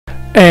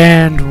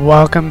And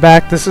welcome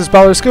back. This is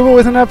Baller Scuba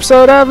with an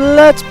episode of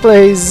Let's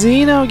Play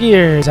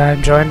Xenogears.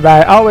 I'm joined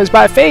always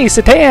by Faye,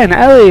 Satan,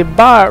 Ellie,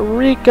 Bot,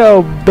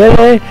 Rico,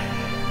 Billy,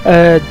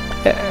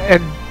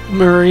 and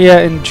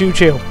Maria and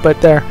Chu-Chu,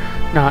 but they're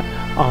not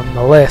on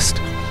the list.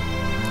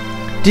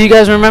 Do you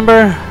guys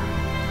remember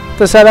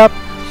the setup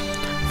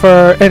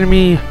for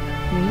enemy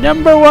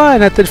number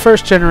 1 at the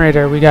first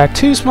generator? We got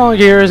 2 small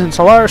gears and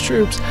Solaris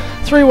troops,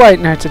 3 white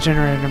knights at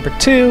generator number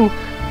 2.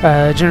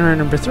 Generator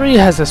number 3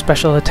 has a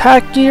special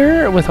attack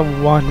gear with a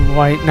 1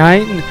 white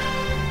knight, and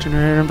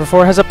generator number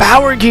 4 has a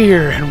power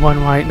gear and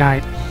 1 white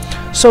knight.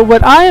 So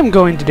what I am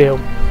going to do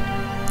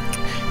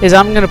is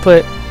I'm going to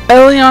put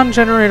Ellie on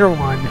generator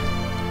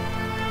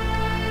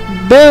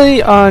 1,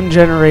 Billy on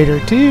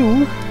generator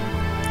 2,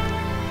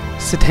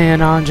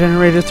 Satan on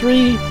generator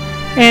 3,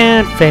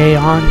 and Faye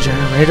on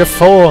generator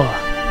 4.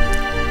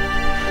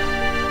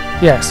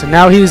 Yes, and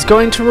now he's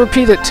going to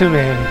repeat it to me,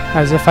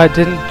 as if I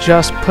didn't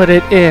just put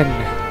it in.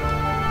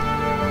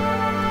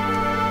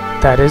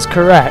 That is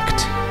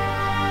correct.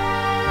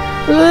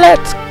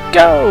 Let's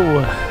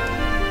go!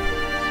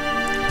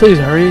 Please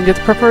hurry and get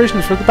the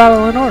preparations for the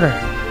battle in order.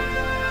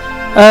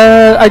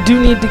 I do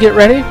need to get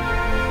ready.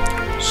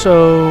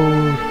 So,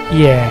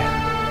 yeah.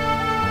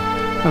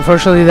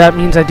 Unfortunately, that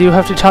means I do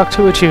have to talk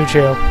to a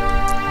Chu-Chu.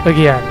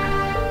 Again.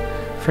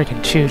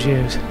 Freaking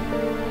Chu-Chus.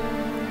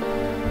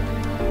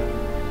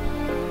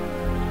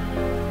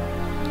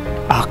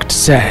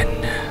 Octzen.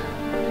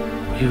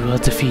 We will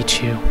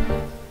defeat you.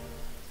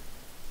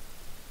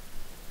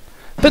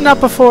 But not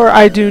before.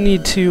 I do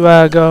need to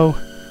go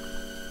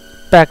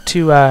back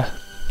to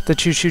the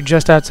Chu-Chu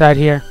just outside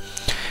here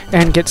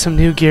and get some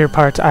new gear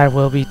parts. I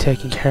will be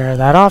taking care of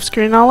that off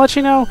screen. I'll let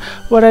you know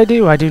what I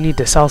do. I do need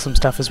to sell some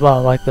stuff as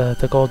well, like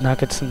the gold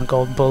nuggets and the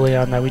gold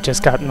bullion that we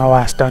just got in the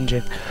last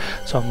dungeon.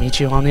 So I'll meet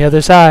you on the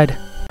other side.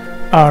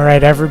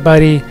 Alright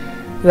everybody,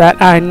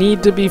 that I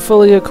need to be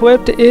fully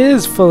equipped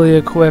is fully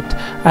equipped.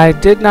 I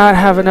did not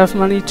have enough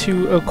money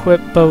to equip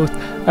both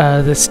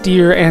the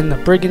steer and the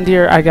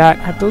brigadier. I got,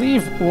 I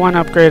believe, 1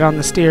 upgrade on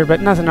the steer,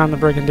 but nothing on the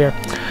brigadier.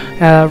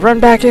 Run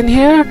back in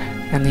here,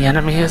 and the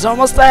enemy is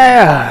almost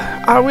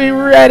there. Are we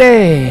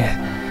ready?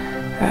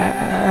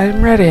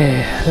 I'm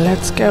ready.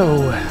 Let's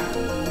go.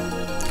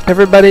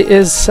 Everybody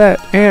is set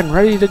and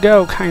ready to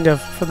go, kind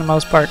of, for the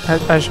most part.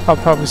 I'll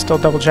probably still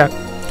double check.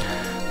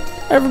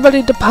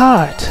 Everybody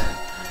depart.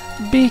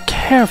 Be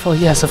careful.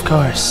 Yes, of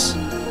course.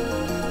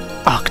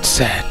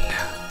 Octzen.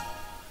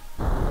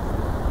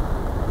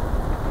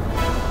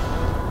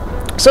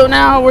 So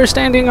now we're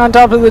standing on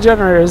top of the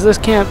generators. This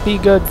can't be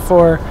good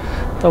for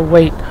the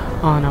weight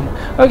on them.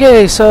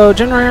 Okay, so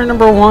generator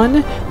number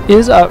 1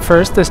 is up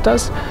first. This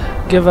does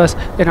give us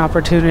an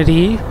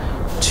opportunity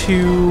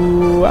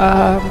to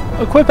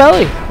equip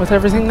Ellie with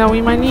everything that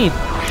we might need.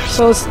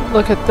 So let's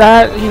look at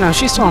that. You know,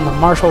 she's still on the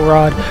martial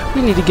rod.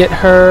 We need to get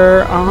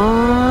her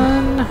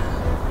on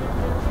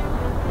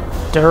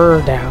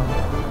Durr down.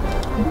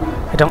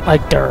 I don't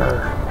like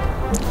Durr.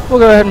 We'll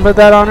go ahead and put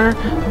that on her.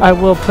 I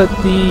will put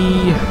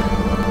the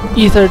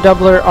ether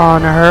doubler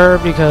on her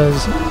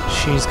because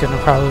she's gonna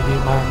probably be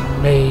my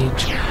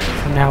mage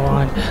from now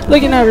on.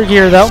 Looking at her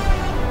gear though,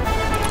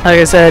 like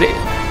I said,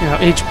 you know,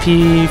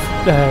 HP,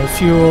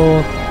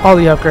 fuel, all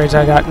the upgrades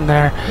I got in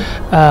there.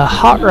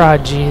 Hot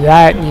Rod G,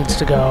 that needs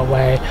to go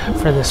away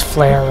for this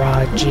Flare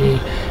Rod G,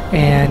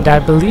 and I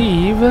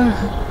believe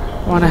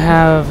I want to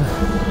have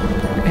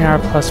AR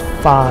plus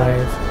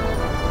 5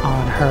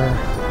 on her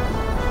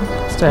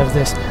instead of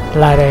this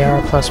light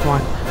AR plus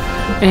 1.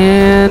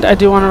 And I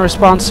do want a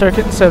response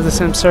circuit instead of the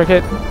sim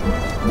circuit.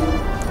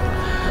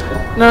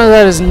 None of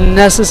that is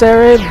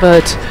necessary,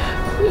 but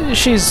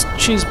she's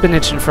been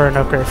itching for an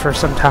upgrade for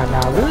some time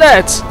now.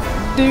 Let's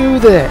do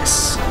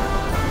this.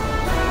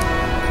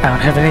 I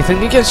don't have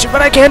anything against you,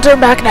 but I can't turn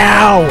back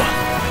now.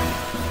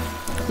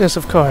 Yes,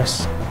 of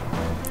course.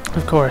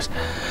 Of course.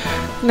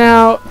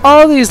 Now,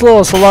 all these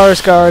little Solaris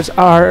guards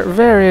are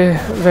very,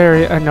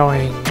 very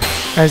annoying,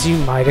 as you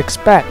might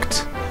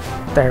expect.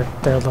 They're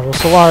little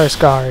Solaris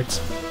guards.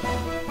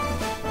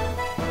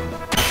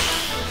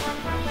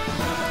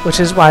 Which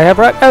is why I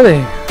brought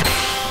Ellie.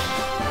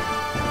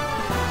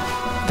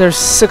 There's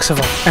 6 of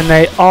them, and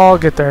they all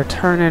get their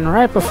turn in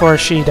right before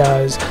she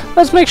does.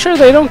 Let's make sure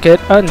they don't get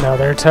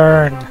another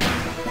turn.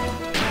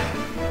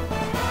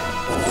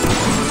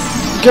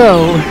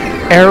 Go,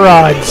 air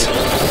rods.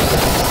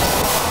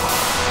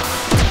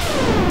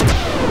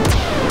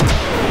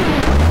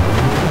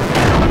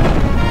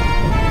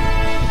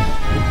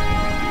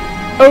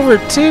 Over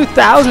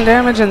 2,000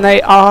 damage and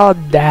they all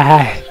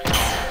die.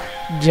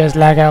 Just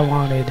like I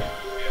wanted.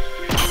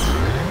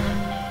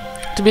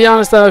 To be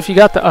honest though, if you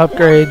got the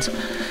upgrades,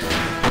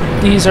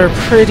 these are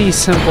pretty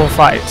simple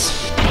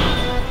fights.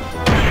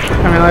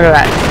 I mean, look at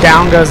that.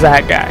 Down goes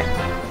that guy.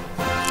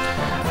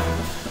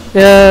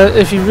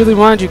 If you really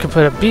wanted, you could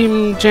put a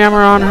beam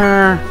jammer on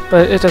her,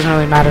 but it doesn't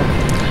really matter.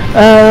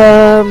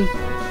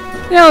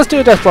 Yeah, let's do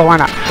a death blow. Why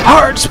not?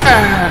 Hard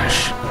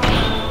smash!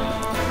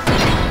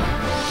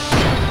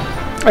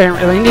 I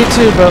didn't really need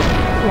to, but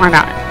why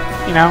not?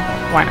 You know,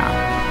 why not?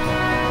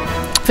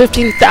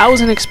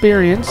 15,000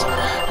 experience,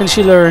 and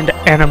she learned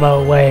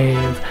Animo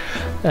Wave.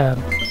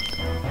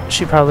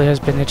 She probably has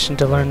been itching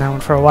to learn that one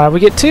for a while. We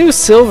get 2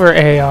 silver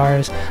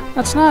ARs.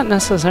 That's not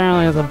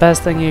necessarily the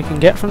best thing you can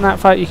get from that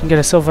fight. You can get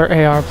a silver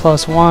AR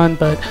plus 1,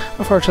 but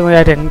unfortunately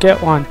I didn't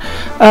get one.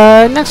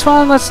 Next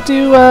one, let's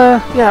do,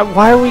 yeah,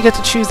 why we get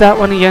to choose that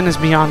one again is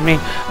beyond me.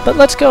 But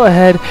let's go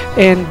ahead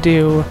and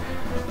do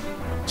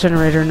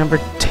generator number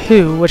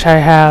 2, which I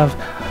have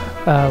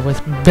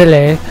with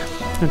Billy.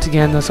 Once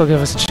again, this will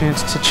give us a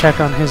chance to check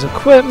on his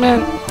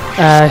equipment.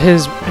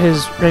 His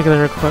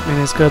regular equipment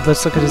is good.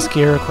 Let's look at his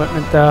gear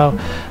equipment, though.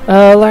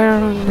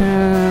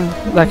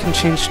 That can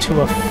change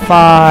to a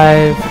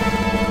 5.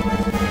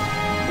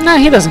 Nah,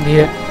 he doesn't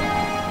need it.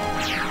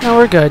 No,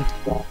 we're good.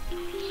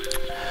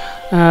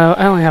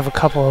 I only have a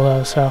couple of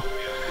those, so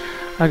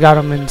I got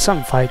them in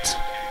some fights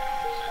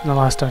in the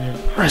last dungeon.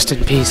 Rest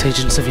in peace,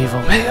 agents of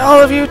evil. May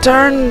all of you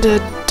turn to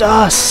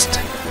dust.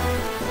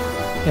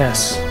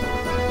 Yes.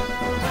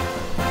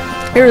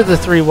 Here are the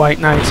 3 white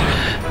knights.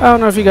 I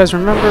don't know if you guys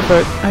remember,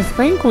 but I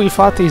think we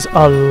fought these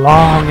a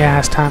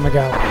long-ass time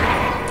ago.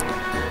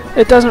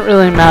 It doesn't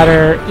really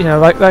matter, you know,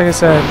 like I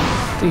said,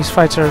 these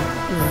fights are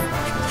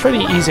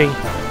pretty easy.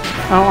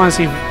 I don't want to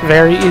say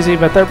very easy,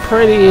 but they're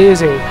pretty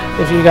easy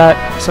if you got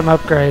some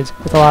upgrades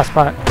with the last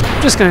spot.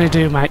 I'm just going to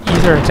do my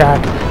ether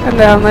attack, and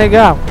down they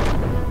go.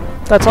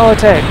 That's all it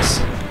takes.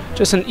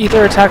 Just an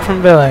ether attack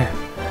from Billy.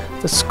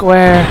 The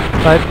square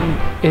button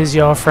is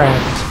your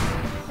friend.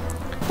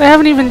 They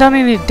haven't even done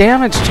any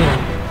damage to him.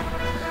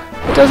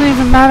 It doesn't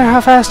even matter how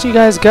fast you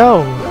guys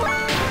go,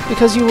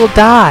 because you will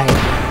die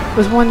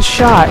with 1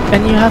 shot,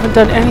 and you haven't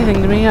done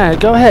anything to me yet.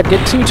 Go ahead,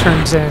 get 2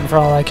 turns in for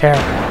all I care.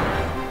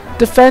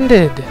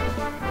 Defended.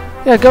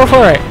 Yeah, go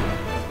for it.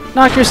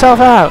 Knock yourself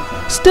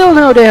out. Still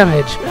no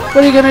damage.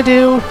 What are you gonna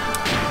do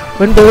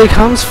when Billy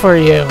comes for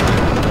you?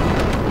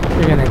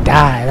 You're gonna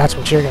die. That's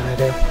what you're gonna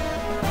do.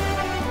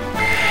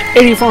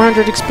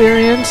 8,400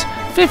 experience,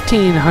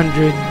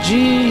 1,500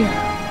 G.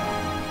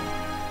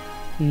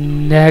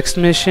 Next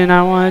mission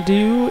I want to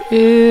do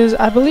is,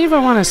 I believe I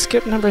want to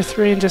skip number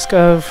 3 and just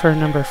go for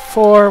number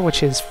 4,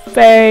 which is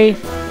Faye.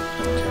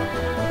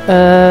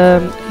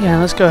 Yeah,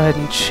 let's go ahead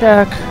and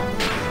check.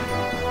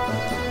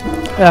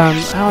 I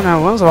don't know,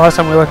 when was the last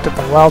time we looked at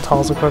the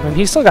Weltall's equipment?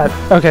 He's still got,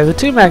 okay, the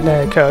 2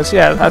 magnetic coats.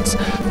 Yeah, that's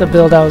the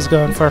build I was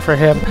going for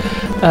him.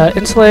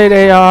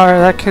 Insulated AR,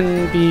 that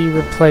can be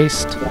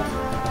replaced.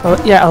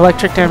 Yeah,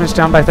 electric damage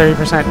down by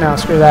 30%. No,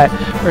 screw that.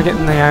 We're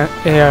getting the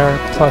AR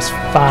plus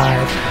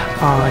 5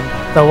 on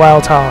the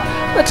Weltall.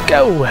 Let's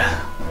go!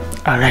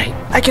 Alright,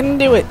 I can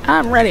do it!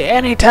 I'm ready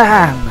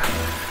anytime!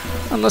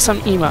 Unless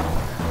I'm emo.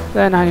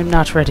 Then I am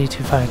not ready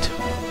to fight.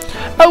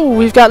 Oh,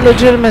 we've got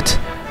legitimate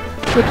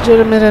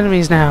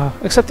enemies now.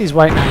 Except these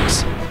white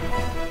knights.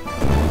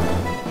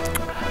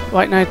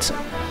 White knights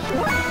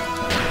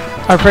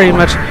are pretty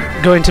much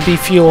going to be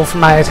fuel for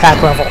my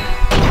attack level,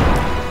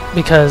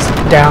 because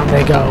down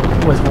they go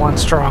with 1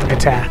 strong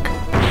attack.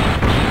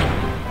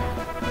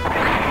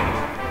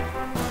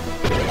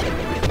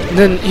 And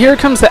then here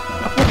comes the...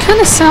 What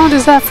kind of sound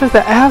is that for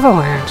the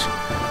avalanche?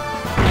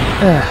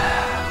 Ugh.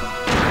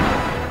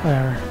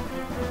 Whatever.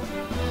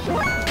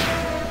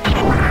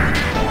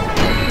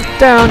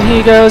 Down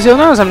he goes. You'll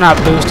notice I'm not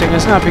boosting.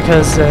 It's not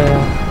because...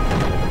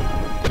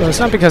 well, it's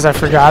not because I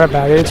forgot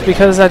about it. It's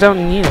because I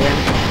don't need it.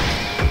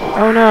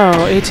 Oh no,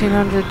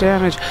 1,800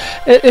 damage.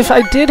 If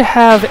I did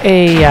have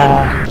a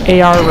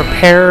AR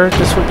repair,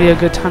 this would be a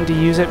good time to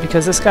use it,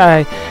 because this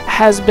guy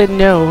has been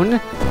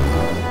known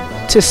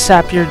to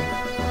sap your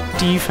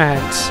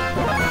defense.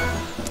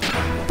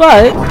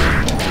 But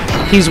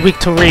he's weak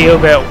to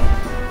Ryobu,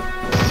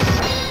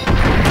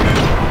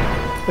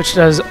 which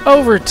does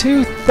over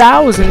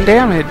 2,000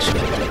 damage.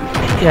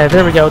 Yeah,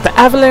 there we go. The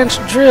avalanche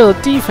drill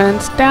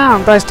defense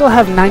down, but I still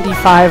have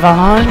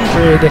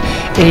 9,500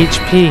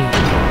 HP.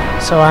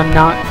 So I'm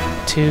not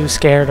too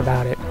scared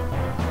about it.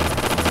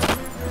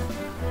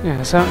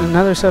 Yeah, so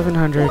another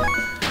 700.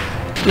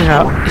 You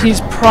know,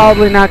 he's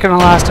probably not going to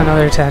last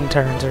another 10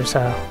 turns or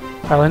so.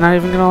 Probably not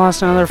even going to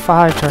last another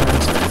 5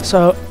 turns.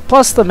 So,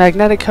 plus the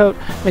magnetic coat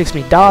makes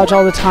me dodge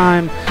all the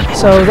time.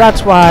 So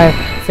that's why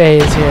Faye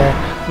is here.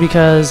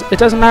 Because it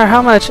doesn't matter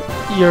how much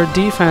your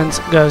defense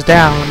goes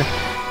down.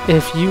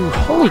 If you...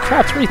 Holy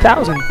crap,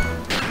 3,000.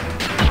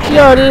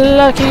 You're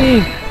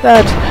lucky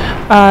that...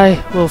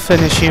 I will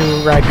finish you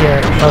right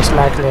here, most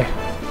likely.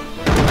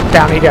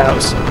 Down he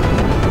goes.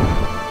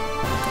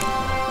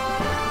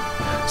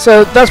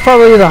 So that's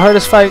probably the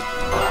hardest fight.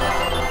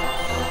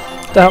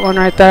 That one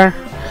right there.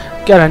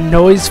 Got a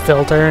noise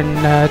filter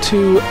and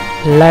 2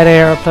 lead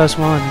AR plus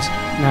 1s.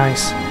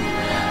 Nice.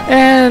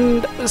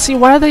 And see,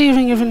 why are they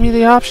even giving me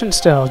the option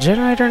still?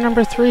 Generator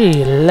number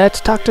 3.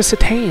 Let's talk to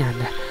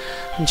Satan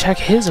and check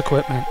his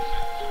equipment.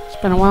 It's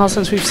been a while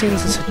since we've seen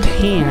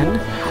Satan.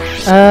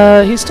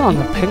 He's still in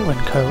the penguin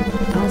coat.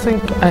 I don't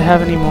think I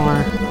have any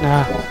more.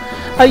 Nah.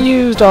 I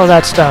used all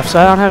that stuff, so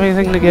I don't have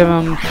anything to give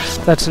him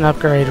that's an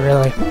upgrade,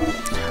 really.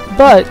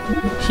 But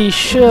he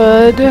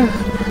should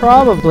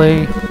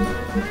probably...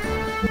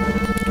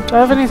 Do I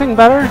have anything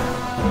better?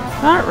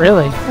 Not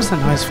really. What's the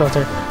noise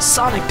filter?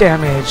 Sonic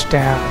damage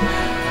down.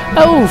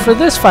 Oh, for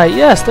this fight,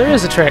 yes, there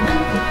is a trick.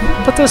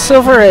 Put those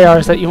silver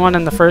ARs that you won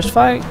in the first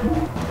fight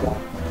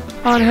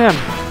on him.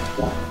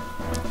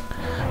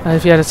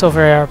 If you had a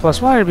silver AR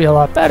 +1, it'd be a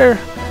lot better.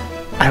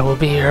 I will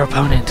be your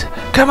opponent.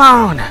 Come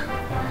on!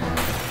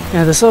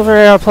 Yeah, the silver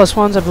AR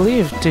 +1s, I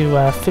believe, do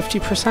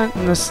 50%,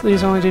 and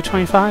these only do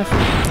 25.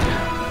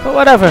 But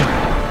whatever.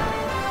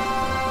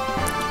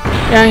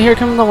 Yeah, here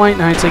come the White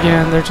Knights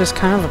again. They're just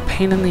kind of a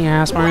pain in the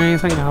ass more than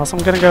anything else. I'm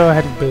gonna go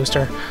ahead and boost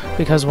her,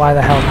 because why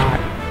the hell not?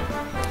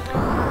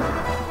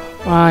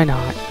 Why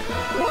not?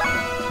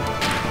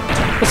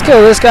 Let's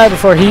kill this guy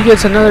before he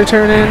gets another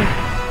turn in.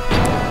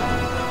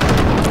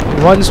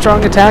 One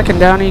strong attack and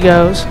down he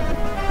goes.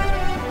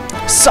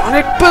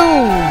 Sonic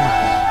Boom!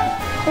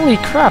 Holy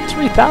crap,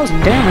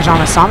 3,000 damage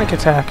on a Sonic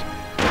attack.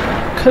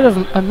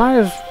 I might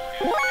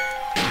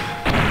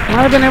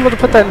have been able to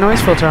put that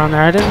noise filter on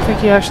there. I didn't think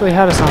he actually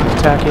had a Sonic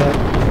attack yet.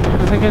 I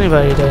don't think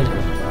anybody did.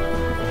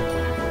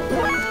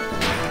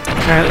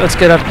 Alright, let's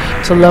get up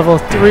to level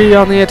 3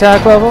 on the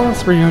attack level.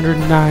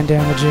 309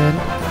 damage in.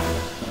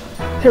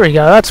 Here we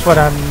go, that's what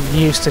I'm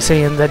used to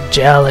seeing, the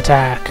gel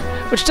attack.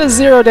 Which does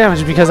 0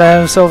 damage because I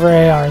have silver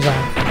ARs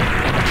on.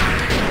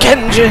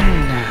 Kenjin!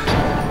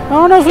 I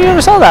don't know if you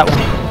ever saw that one.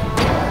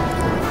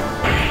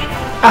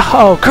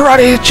 Oh,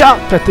 karate chop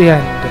at the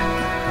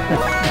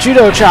end.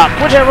 Judo chop,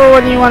 whichever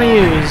one you want to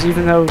use,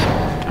 even though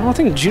I don't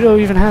think judo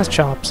even has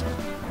chops.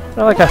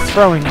 They're like a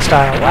throwing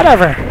style,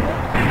 whatever.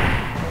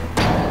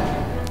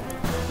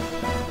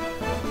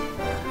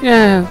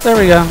 Yeah, there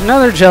we go.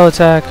 Another gel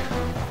attack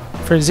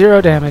for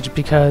 0 damage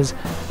because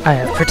I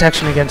have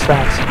protection against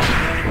that.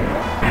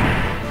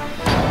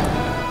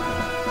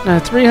 Now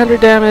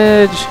 300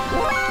 damage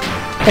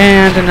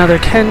and another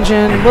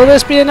Kenjin. Will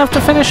this be enough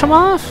to finish him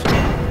off?